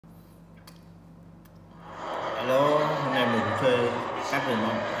chơi phép người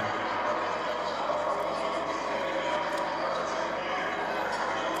mong.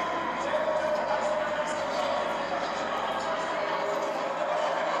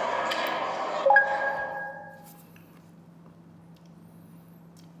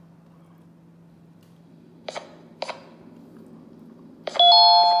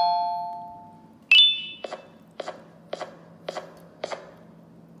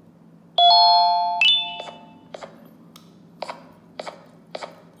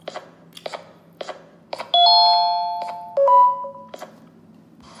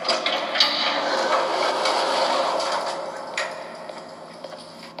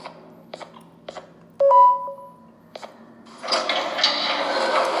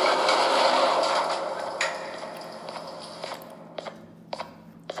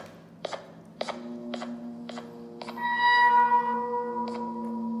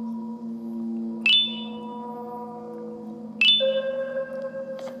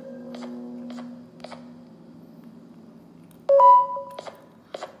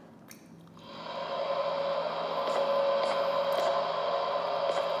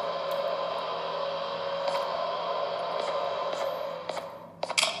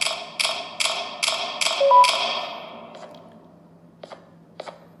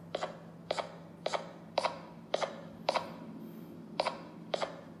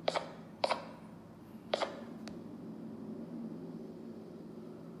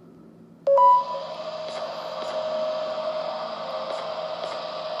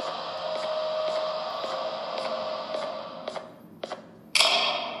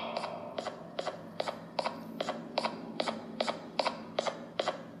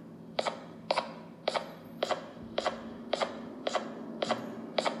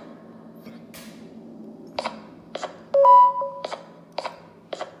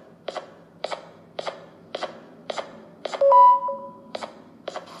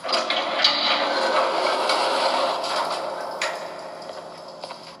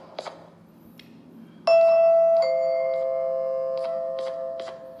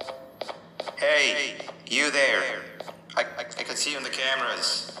 Hey, you there. I can see you in the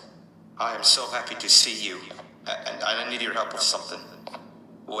cameras. I am so happy to see you. And I need your help with something.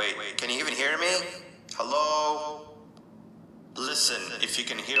 Wait, can you even hear me? Hello? Listen, if you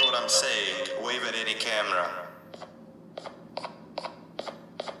can hear what I'm saying, wave at any camera.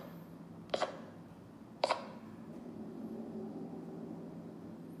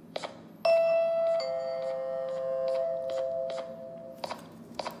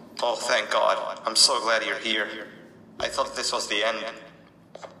 Oh, thank God. I'm so glad you're here. I thought this was the end.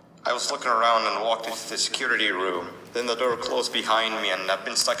 I was looking around and walked into the security room. Then the door closed behind me and I've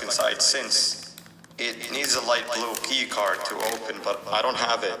been stuck inside since. It needs a light blue key card to open, but I don't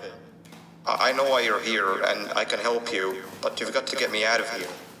have it. I know why you're here and I can help you, but you've got to get me out of here.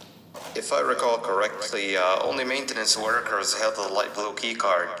 If I recall correctly, only maintenance workers have the light blue key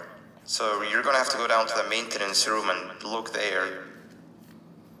card. So you're gonna have to go down to the maintenance room and look there.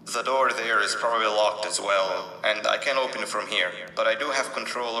 The door there is probably locked as well, and I can't open it from here, but I do have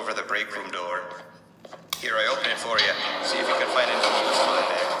control over the break room door. Here, I open it for you. See if you can find anything useful in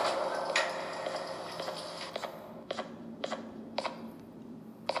there.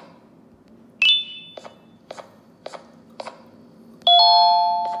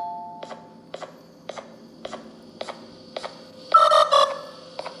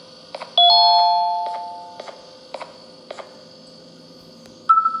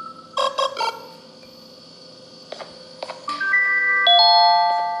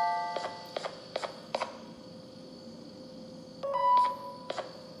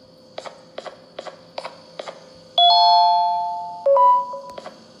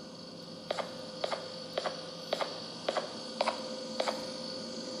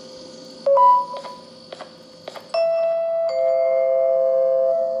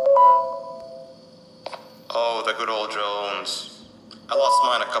 Oh, the good old drones. I lost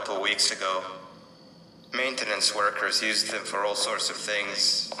mine a couple of weeks ago. Maintenance workers used them for all sorts of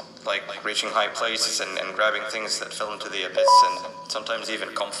things, like reaching high places and grabbing things that fell into the abyss, and sometimes even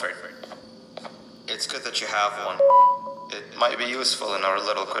comfort. It's good that you have one. It might be useful in our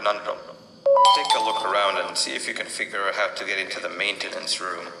little conundrum. Take a look around and see if you can figure out how to get into the maintenance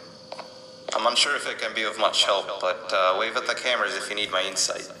room. I'm unsure if it can be of much help, but wave at the cameras if you need my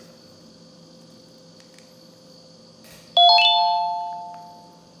insight.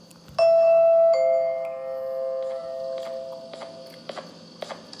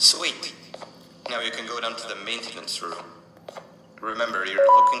 Sweet. Now you can go down to the maintenance room. Remember, you're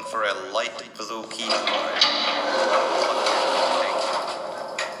looking for a light blue key card.